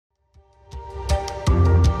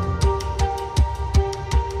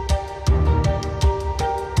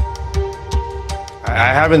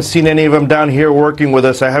I haven't seen any of them down here working with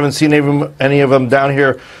us. I haven't seen any of them down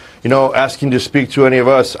here, you know, asking to speak to any of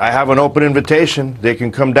us. I have an open invitation. They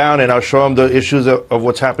can come down, and I'll show them the issues of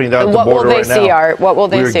what's happening down at the border right now. What will they see, Art? What will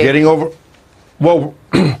they see? Well,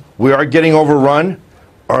 we are getting overrun.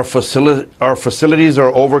 Our facilities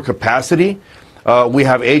are over capacity. We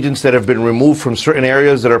have agents that have been removed from certain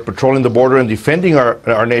areas that are patrolling the border and defending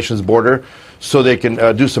our nation's border, so they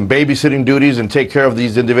can do some babysitting duties and take care of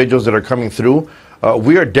these individuals that are coming through.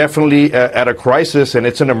 We are definitely at a crisis, and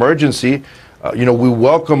it's an emergency. You know, we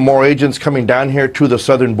welcome more agents coming down here to the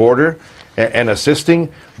southern border and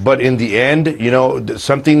assisting, but in the end, you know,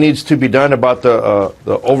 something needs to be done about the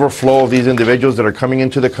overflow of these individuals that are coming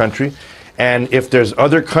into the country. And if there's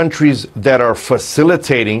other countries that are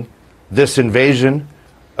facilitating this invasion,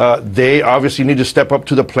 they obviously need to step up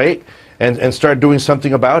to the plate and start doing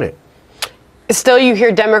something about it. Still, you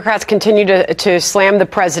hear Democrats continue to slam the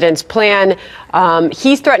president's plan.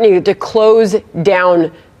 He's threatening to close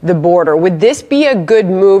down the border. Would this be a good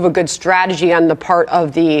move, a good strategy on the part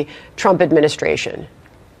of the Trump administration?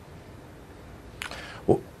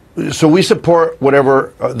 So we support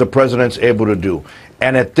whatever the president's able to do.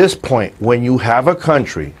 And at this point, when you have a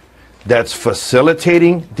country that's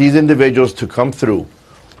facilitating these individuals to come through,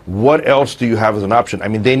 what else do you have as an option? I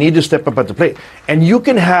mean, they need to step up at the plate. And you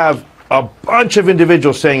can have a bunch of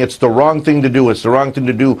individuals saying it's the wrong thing to do, it's the wrong thing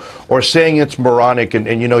to do, or saying it's moronic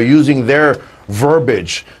and you know, using their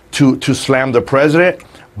verbiage to slam the president.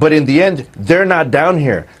 But in the end, they're not down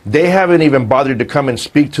here. They haven't even bothered to come and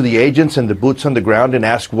speak to the agents and the boots on the ground and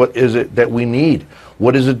ask, what is it that we need?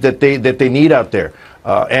 What is it that they need out there?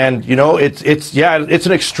 And you know, it's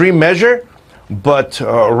an extreme measure, but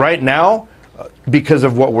right now, because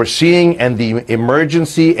of what we're seeing and the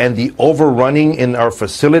emergency and the overrunning in our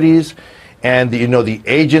facilities, and the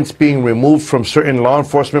agents being removed from certain law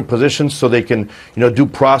enforcement positions so they can do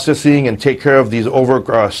processing and take care of these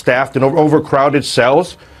overstaffed and overcrowded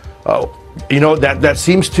cells, that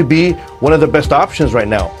seems to be one of the best options right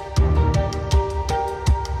now.